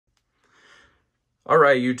All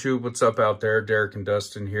right, YouTube, what's up out there? Derek and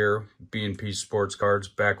Dustin here, B&P Sports Cards,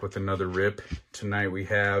 back with another rip. Tonight we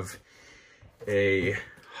have a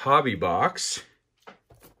hobby box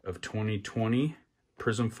of 2020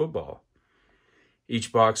 Prizm football.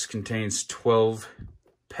 Each box contains 12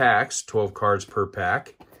 packs, 12 cards per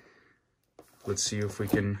pack. Let's see if we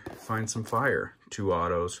can find some fire. 2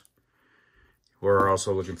 autos. We're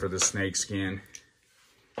also looking for the snake skin.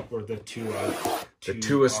 Or the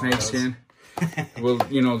Tua snake skin. We'll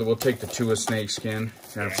take the Tua snake skin,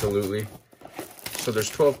 absolutely. So there's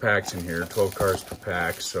 12 packs in here, 12 cards per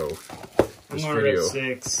pack. So I'm gonna rip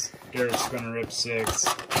 6. Derek's gonna rip 6.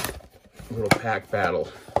 A little pack battle.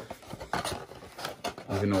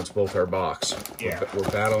 Even though it's both our box. Yeah. We're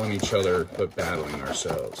battling each other, but battling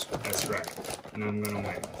ourselves. That's right. And I'm gonna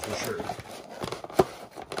win, for sure.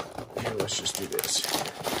 Here, let's just do this.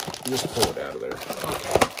 Just pull it out of there.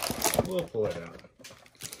 Okay. We'll pull it out.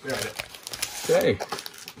 Got it. Okay.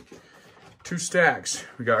 2 stacks.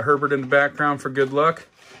 We got Herbert in the background for good luck.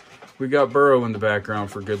 We got Burrow in the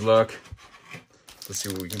background for good luck. Let's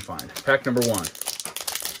see what we can find. Pack number 1.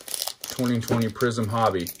 2020 Prizm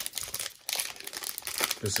Hobby.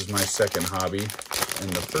 This is my second hobby.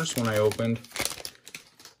 And the first one I opened,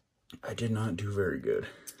 I did not do very good.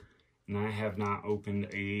 And I have not opened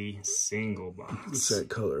a single box. What's that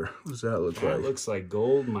color? What does that look like? That looks like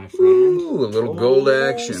gold, my friend. Ooh, a little gold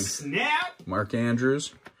action. Snap! Mark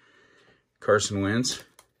Andrews. Carson Wentz.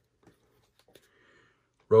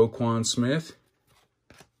 Roquan Smith.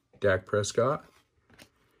 Dak Prescott.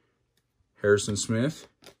 Harrison Smith.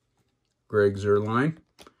 Greg Zuerlein.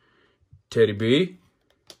 Teddy B.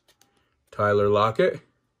 Tyler Lockett.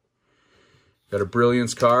 Got a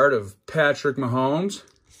brilliance card of Patrick Mahomes.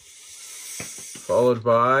 Followed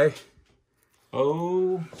by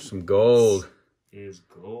some gold. Is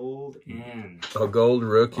gold in. A gold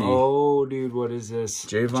rookie. Oh, dude, what is this?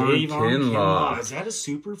 Javon Kinlaw. Is that a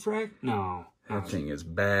super frac? No. That thing is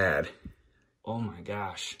bad. Oh my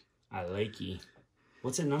gosh. I like ye.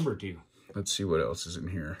 What's it number to? Let's see what else is in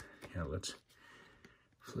here. Yeah, let's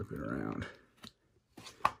flip it around.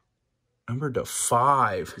 Number to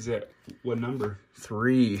 5. Is that what number?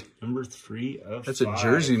 3. Number 3 of That's 5. a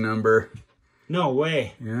jersey number. No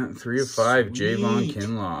way. Yeah, 3 of 5. Sweet. Javon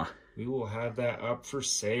Kinlaw. We will have that up for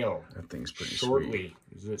sale. That thing's pretty shortly. sweet.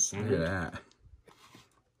 Is it centered? Look at that.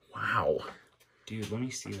 Wow. Dude, let me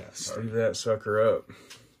see that. Sleeve that sucker up.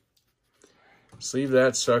 Sleeve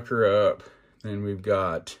that sucker up. Then we've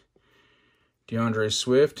got DeAndre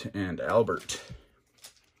Swift and Albert.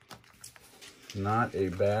 Not a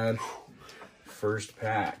bad first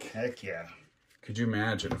pack. Heck yeah. Could you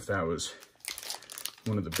imagine if that was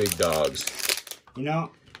one of the big dogs? You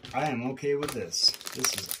know, I am okay with this.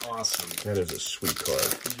 This is awesome. That is a sweet card.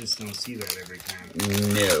 You just don't see that every time.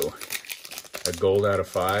 No. A gold out of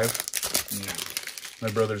 5? No.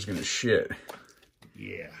 My brother's gonna shit.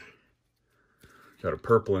 Yeah. Got a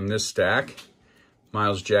purple in this stack.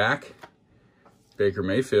 Miles Jack. Baker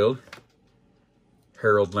Mayfield.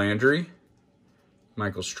 Harold Landry.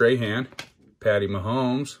 Michael Strahan. Patty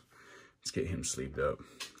Mahomes. Let's get him sleeved up.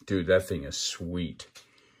 Dude, that thing is sweet.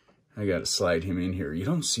 I gotta slide him in here. You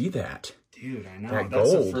don't see that. Dude, I know. That That's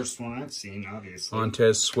gold. the first one I've seen, obviously.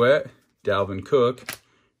 Montez Sweat. Dalvin Cook.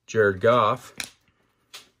 Jared Goff.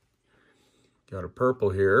 Got a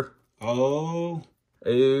purple here. Oh. Oh.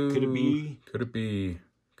 Could it be? Could it be?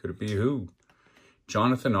 Could it be who?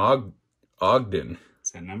 Jonathan Ogden.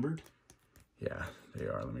 Is that numbered? Yeah, they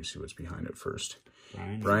are. Let me see what's behind it first.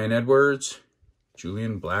 Brian Edwards.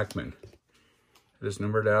 Julian Blackman. It is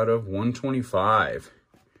numbered out of 125.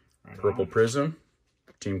 Right Purple on. Prizm.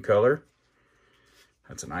 Team color.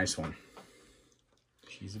 That's a nice one.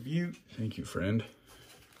 She's a beaut. Thank you, friend.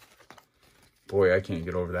 Boy, I can't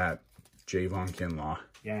get over that Javon Kinlaw.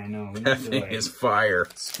 Yeah, I know. We That need thing to, is fire.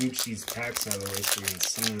 scooch these packs out of the way so we can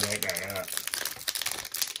center that guy up.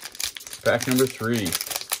 Pack number 3.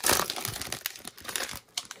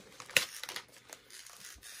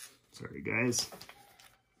 Sorry, guys.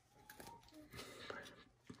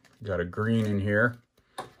 Got a green in here.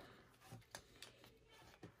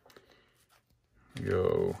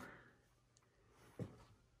 Go.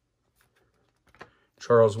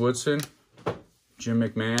 Charles Woodson, Jim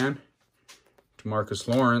McMahon, DeMarcus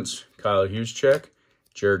Lawrence, Kyle Juszczyk,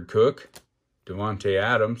 Jared Cook, Devontae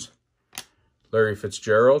Adams, Larry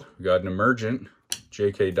Fitzgerald. We got an emergent,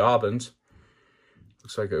 J.K. Dobbins.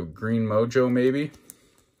 Looks like a green mojo, maybe.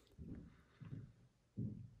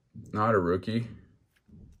 Not a rookie.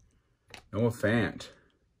 Noah Fant.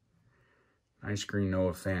 Nice green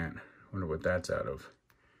Noah Fant. Wonder what that's out of.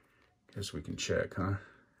 Guess we can check, huh?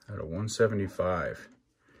 Out of 175.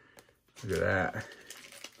 Look at that.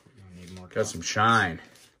 Need more Got some shine.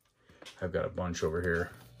 I've got a bunch over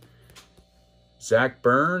here. Zach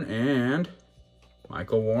Byrne and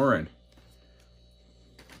Michael Warren.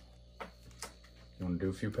 You want to do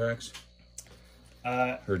a few packs?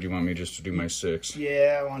 Or do you want me just to do my 6?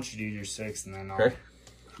 Yeah, I want you to do your 6 and then I'll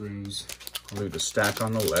cruise. I'll do the stack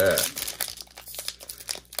on the left.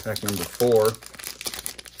 Pack number 4.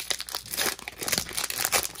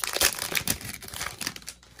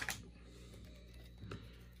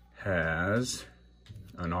 Has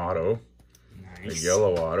an auto, Nice. a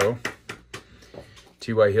yellow auto.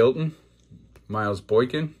 T.Y. Hilton, Miles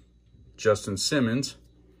Boykin, Justin Simmons,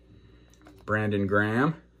 Brandon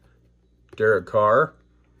Graham, Derek Carr,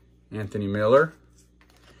 Anthony Miller,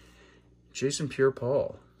 Jason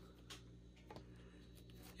Pierre-Paul,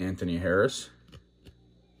 Anthony Harris,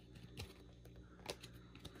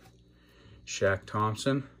 Shaq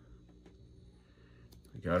Thompson.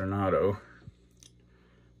 We got an auto.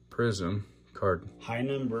 Prizm card. High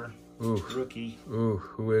number. Ooh. Rookie. Ooh,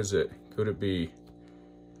 who is it? Could it be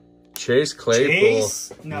Chase Claypool?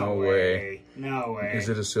 Chase? No way. No way. Is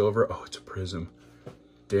it a silver? Oh, it's a Prizm.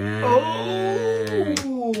 Dang.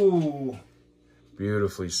 Oh.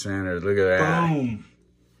 Beautifully centered. Look at that. Boom.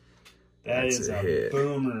 That's is a hit.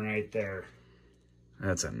 boomer right there.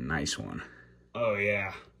 That's a nice one. Oh,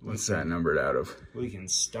 yeah. What's that numbered out of? We can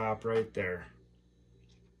stop right there.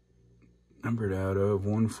 Numbered out of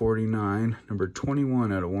 149. Number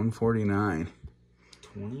 21 out of 149.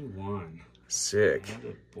 21. Sick.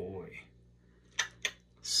 What a boy.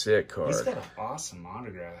 Sick card. He's got an awesome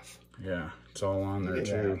autograph. Yeah, it's all on there Look at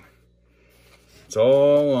too. that. It's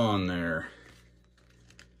all on there.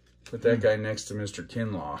 Put that guy next to Mr.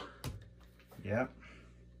 Kinlaw. Yep.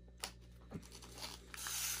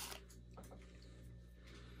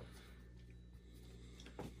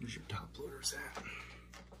 Where's your top loaders at?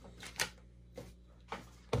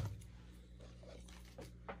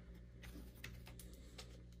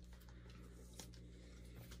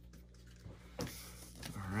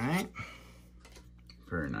 All right.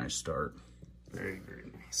 Very nice start. Very,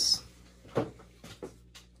 very nice.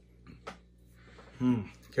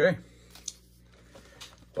 Okay.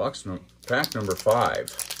 Pack number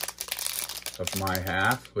 5 of my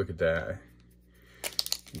half. Look at that.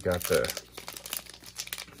 You got the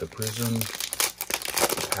Prizm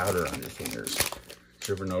powder on your fingers. Did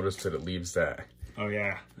you ever notice that it leaves that? Oh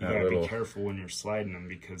yeah, you That gotta little- be careful when you're sliding them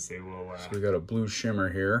because they will. So we got a blue shimmer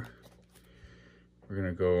here. We're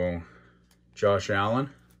gonna go Josh Allen,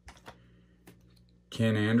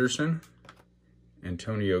 Ken Anderson,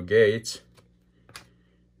 Antonio Gates,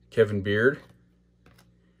 Kevin Beard,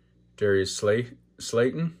 Darius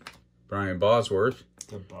Slayton, Brian Bosworth,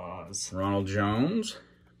 The Boz. Ronald Jones,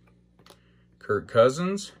 Kirk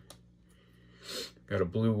Cousins, got a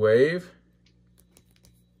blue wave.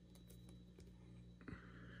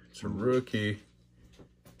 It's a rookie.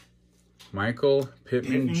 Michael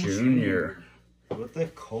Pittman Jr. With the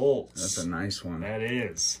Colts. That's a nice one. That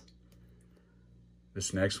is.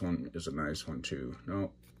 This next one is a nice one too.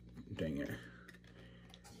 No, dang it.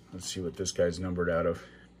 Let's see what this guy's numbered out of.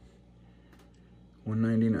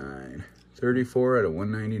 199. 34 out of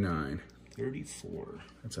 199. 34.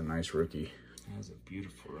 That's a nice rookie. That's a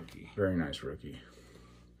beautiful rookie. Very nice rookie.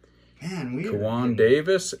 Man, we Kawan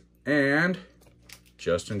Davis and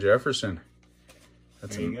Justin Jefferson.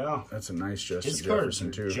 That's There you go. That's a nice Justin His cards Jefferson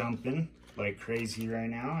are too. jumping like crazy right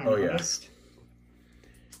now. I Oh, noticed.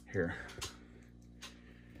 Here.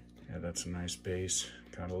 Yeah, that's a nice base.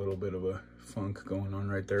 Got a little bit of a funk going on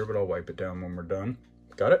right there, but I'll wipe it down when we're done.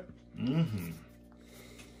 Got it? Mm-hmm.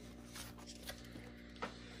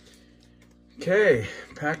 Okay,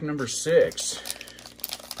 pack number 6.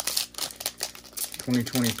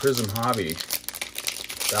 2020 Prizm Hobby.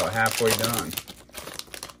 About halfway done.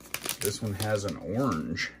 This one has an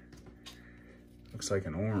orange. Looks like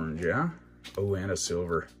an orange, yeah? Oh, and a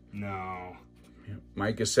silver. No. Yeah.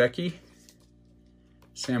 Mike Gesicki,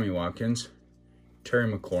 Sammy Watkins,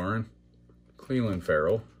 Terry McLaurin, Cleveland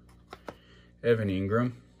Farrell, Evan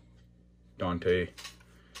Ingram, Dante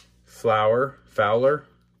Fowler,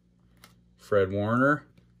 Fred Warner,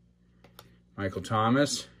 Michael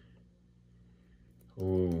Thomas.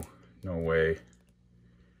 Ooh, no way.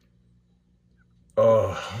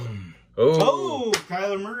 Oh. Oh,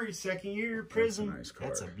 Kyler Murray, second year Prizm. That's a nice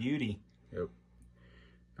card. That's a beauty. Yep.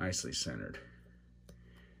 Nicely centered.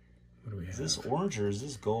 What do we have? Is this orange or is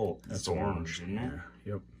this gold? That's It's orange, isn't it?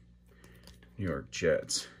 Yeah. Yep. New York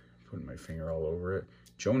Jets. Putting my finger all over it.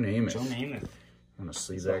 Joe Namath. Joe Namath. Want to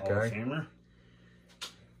sleeve He's that a Hall of guy? Famer.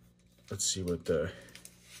 Let's see what the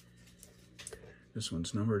This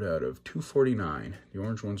one's numbered out of 249. The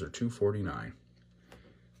orange ones are 249.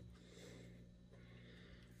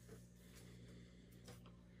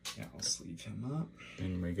 Yeah, I'll sleeve him up.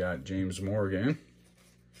 Then we got James Morgan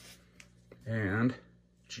and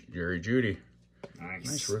Jerry Judy. Nice.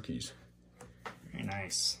 Nice rookies. Very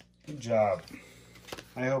nice. Good job.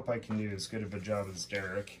 I hope I can do as good of a job as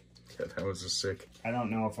Derek. Yeah, that was a sick. I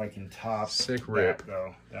don't know if I can top sick rip that,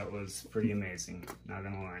 though. That was pretty amazing. Not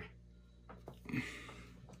gonna lie.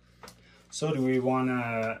 So, do we want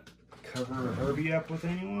to cover Herbie up with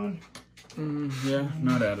anyone? Yeah,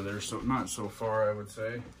 not out of there. So not so far, I would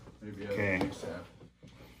say. Maybe okay. Other things have.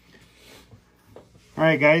 All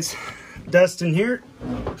right, guys. Dustin here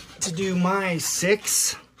to do my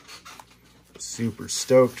 6. Super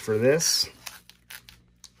stoked for this.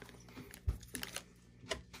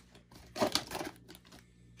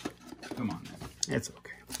 Come on, man. It's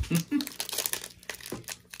okay.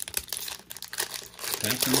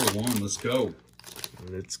 Pack number 1. Let's go.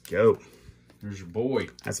 Let's go. There's your boy.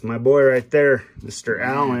 That's my boy right there, Mr.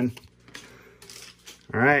 Allen.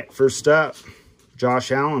 All right, first up,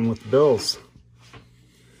 Josh Allen with the Bills.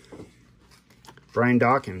 Brian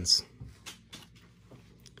Dawkins.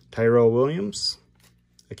 Tyrell Williams.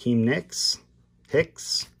 Akeem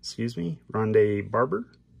Hicks, Rondé Barber.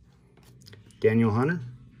 Daniel Hunter.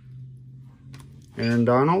 Aaron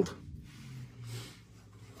Donald.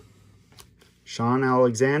 Sean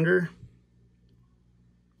Alexander.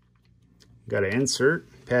 Got to insert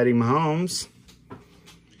Patty Mahomes.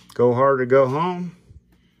 Go hard or go home.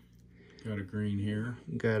 Got a green here.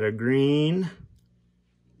 Got a green.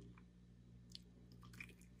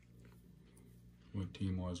 What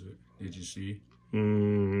team was it? Did you see?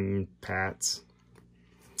 Pats.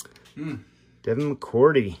 Devin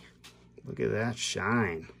McCourty. Look at that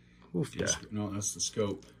shine. Oofda. No, that's the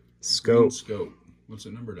scope. Scope. Green scope. What's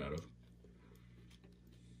it numbered out of?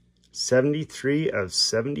 73 of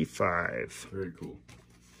 75. Very cool.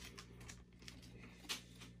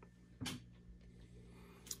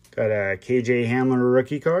 Got a KJ Hamler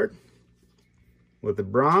rookie card with the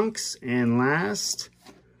Bronx. And last,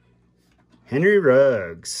 Henry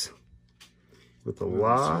Ruggs with the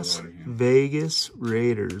Las Vegas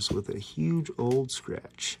Raiders with a huge old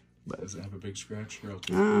scratch. But does it have a big scratch here? I'll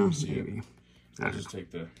take it. Maybe. I'll just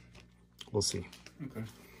take the... We'll see. Okay.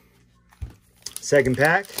 Second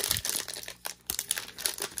pack.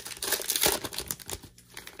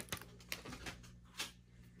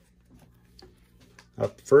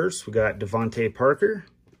 Up first, we got Devontae Parker,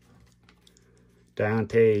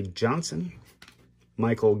 Deontay Johnson,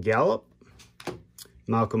 Michael Gallup,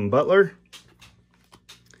 Malcolm Butler,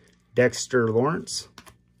 Dexter Lawrence,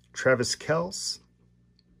 Travis Kelce,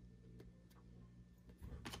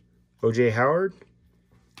 O.J. Howard,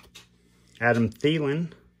 Adam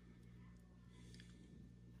Thielen,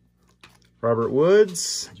 Robert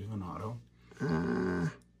Woods. Do you have an auto?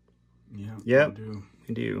 Yeah. Yep,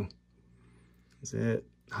 I do. Is it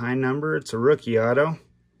high number? It's a rookie auto.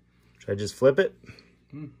 Should I just flip it?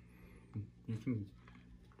 You can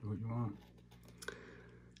do what you want.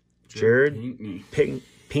 Jared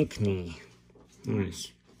Pinkney.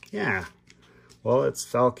 Nice. Yeah. Well, it's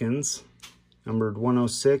Falcons, numbered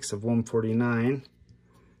 106 of 149.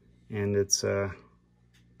 And it's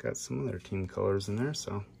got some other team colors in there,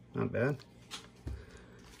 so not bad.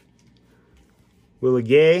 Willie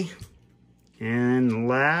Gay. And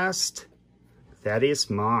last, Thaddeus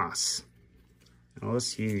Moss.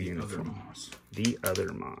 LSU uniform. The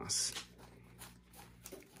other Moss.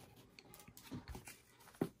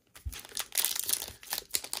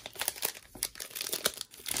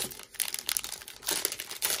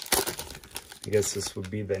 I guess this would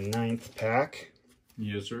be the 9th pack.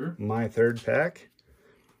 Yes, sir. My 3rd pack.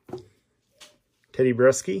 Teddy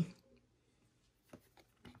Bruschi.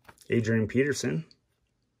 Adrian Peterson.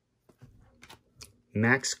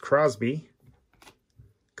 Max Crosby.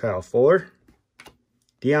 Kyle Fuller.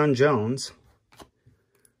 Deion Jones.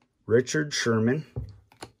 Richard Sherman.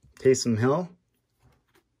 Taysom Hill.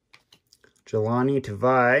 Jelani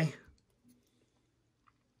Tavai.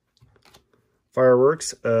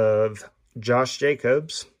 Fireworks of Josh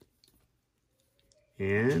Jacobs.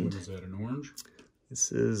 And what is that, an orange?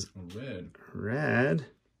 This is a red. Red.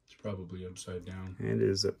 It's probably upside down. It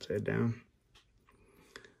is upside down.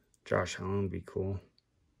 Josh Allen would be cool.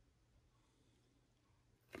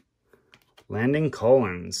 Landon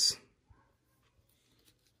Collins.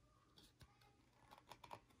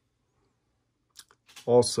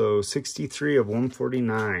 Also 63 of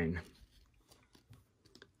 149.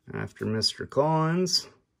 After Mr. Collins,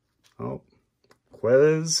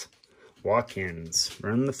 Quez Watkins,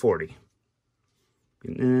 running the 40.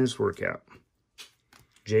 Getting in his workout.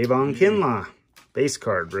 Javon Kinlaw, base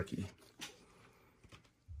card rookie.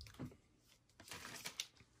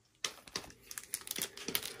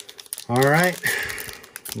 All right,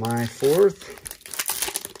 my fourth,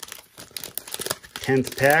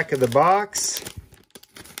 10th pack of the box.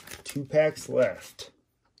 2 packs left.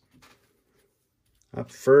 Up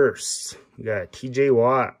first, we got TJ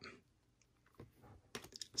Watt,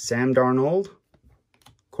 Sam Darnold,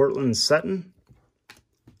 Cortland Sutton,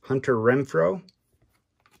 Hunter Renfrow,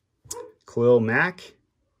 Khalil Mack,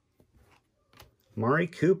 Mari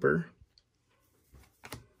Cooper,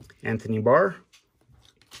 Anthony Barr,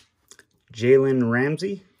 Jalen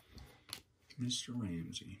Ramsey, Mr.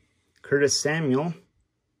 Ramsey, Curtis Samuel.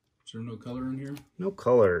 Is there no color in here? No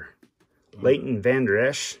color. Leighton Vander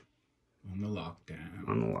Esch. On the lockdown.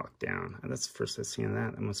 On the lockdown. That's the first I've seen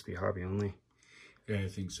that. That must be hobby only. Yeah, I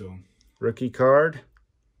think so. Rookie card.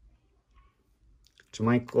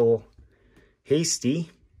 Jermichael Hasty.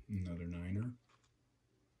 Another Niner.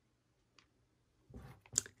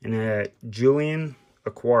 And a Julian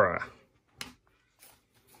Aquara.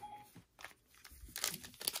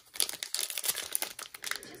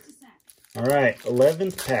 All right,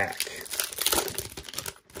 11th pack.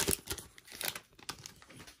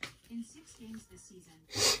 In 6 games this season,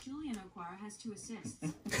 Julian Aquara has 2 assists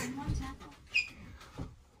and 1 tackle.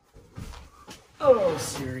 Oh,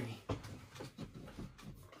 Siri.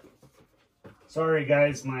 Sorry,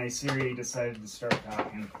 guys, my Siri decided to start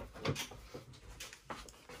talking.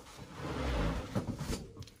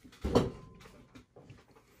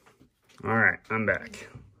 All right, I'm back.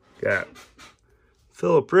 Got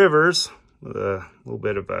Phillip Rivers with a little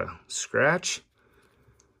bit of a scratch.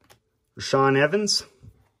 Rashaan Evans,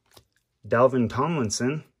 Dalvin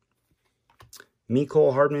Tomlinson,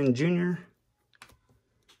 Mecole Hardman Jr.,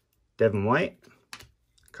 Devin White,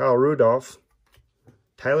 Kyle Rudolph,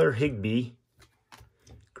 Tyler Higbee,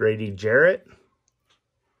 Grady Jarrett.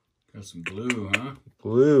 Got some blue, huh?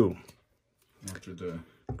 Blue. After the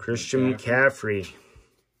Christian McCaffrey.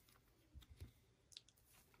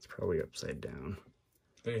 It's probably upside down.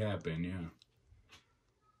 They have been, yeah.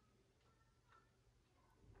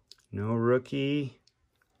 No rookie.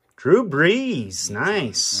 Drew Brees.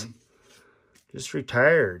 Nice. Just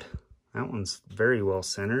retired. That one's very well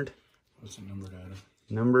centered. What's it numbered out of?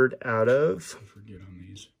 Numbered out of... I forget on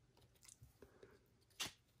these.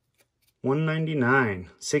 199.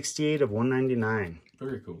 68 of 199.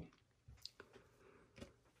 Very cool.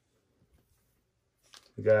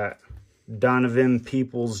 We got Donovan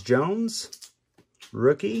Peoples-Jones,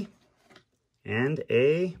 rookie, and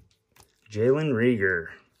a Jalen Reagor,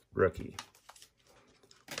 rookie.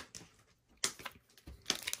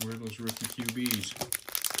 Where are those rookie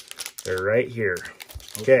QBs? They're right here.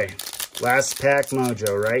 Okay, last pack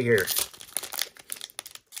mojo right here.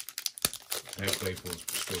 That Claypool's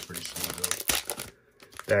still pretty sweet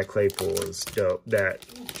though. That Claypool is dope. That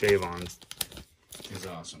Javon's is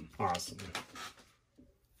awesome. Awesome.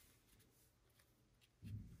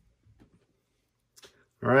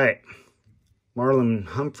 All right, Marlon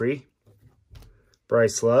Humphrey,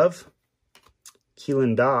 Bryce Love,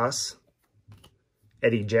 Keelan Doss,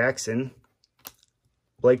 Eddie Jackson,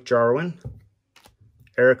 Blake Jarwin,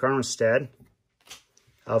 Eric Armstead,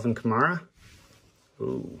 Alvin Kamara,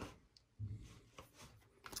 ooh,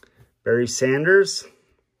 Barry Sanders,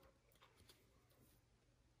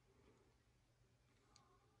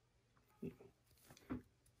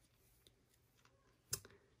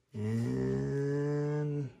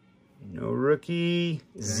 and no rookie,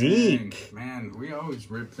 Zeke. Man, we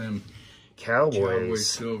always rip them Cowboys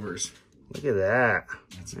silvers. Look at that.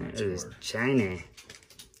 That's It is shiny.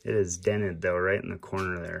 It is dented though, right in the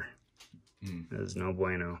corner there. That is no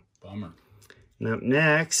bueno. Bummer. And up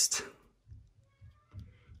next,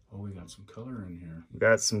 oh, we got some color in here. we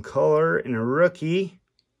got some color in a rookie.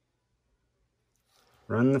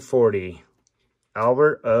 Run the 40.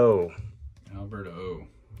 Albert O. Albert O.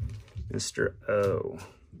 Mr. O.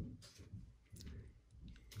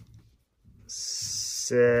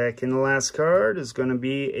 Second to last card is going to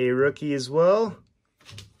be a rookie as well.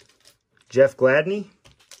 Jeff Gladney.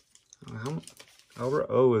 Albert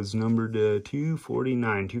O is numbered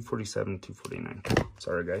 249, 247, 249.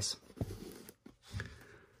 Sorry, guys.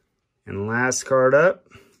 And last card up,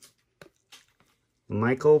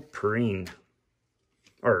 Michael Perrine.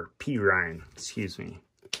 Or P. Ryan, excuse me.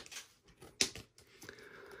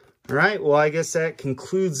 All right, well, I guess that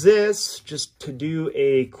concludes this. Just to do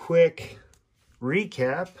a quick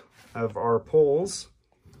recap of our polls.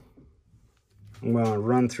 I'm going to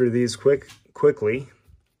run through these quickly.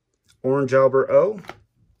 Orange Albert O,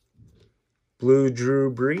 Blue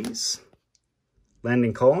Drew Brees,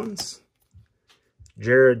 Landon Collins,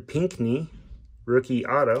 Jared Pinkney, rookie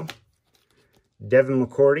auto. Devin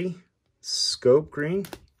McCourty, scope green.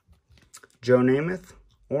 Joe Namath,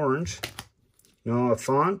 orange. Noah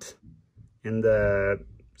Font, and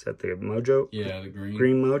is that the Mojo? Yeah, the green.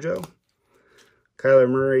 Green Mojo. Kyler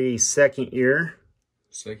Murray, second year.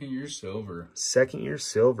 Second year silver. Second year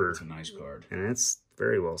silver. It's a nice card. And it's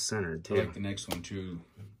very well centered, too. I like the next one, too.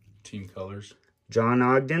 Team colors. John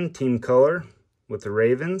Ogden, team color with the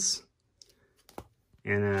Ravens.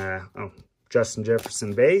 And, Justin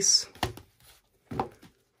Jefferson base.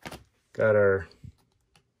 Got our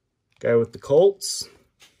guy with the Colts.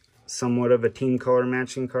 Somewhat of a team color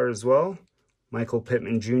matching card as well. Michael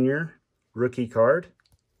Pittman Jr., rookie card.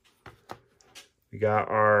 We got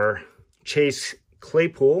our Chase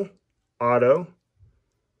Claypool auto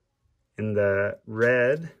in the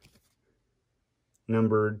red,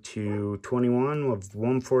 numbered to 21 of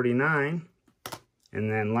 149.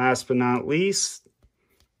 And then last but not least,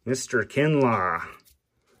 Mr. Kinlaw,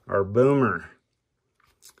 our boomer,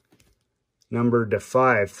 numbered to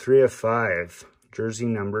 5, 3 of 5, jersey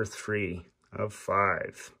number 3 of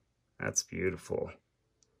 5. That's beautiful.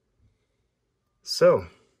 So,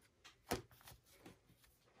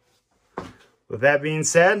 with that being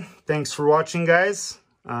said, thanks for watching, guys.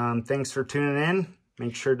 Thanks for tuning in.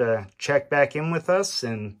 Make sure to check back in with us.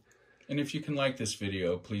 And if you can like this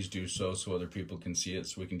video, please do so other people can see it,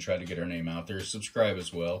 so we can try to get our name out there. Subscribe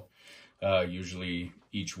as well. Usually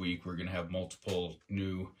each week we're going to have multiple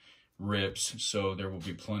new rips, so there will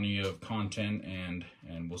be plenty of content, and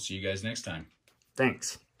we'll see you guys next time.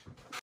 Thanks.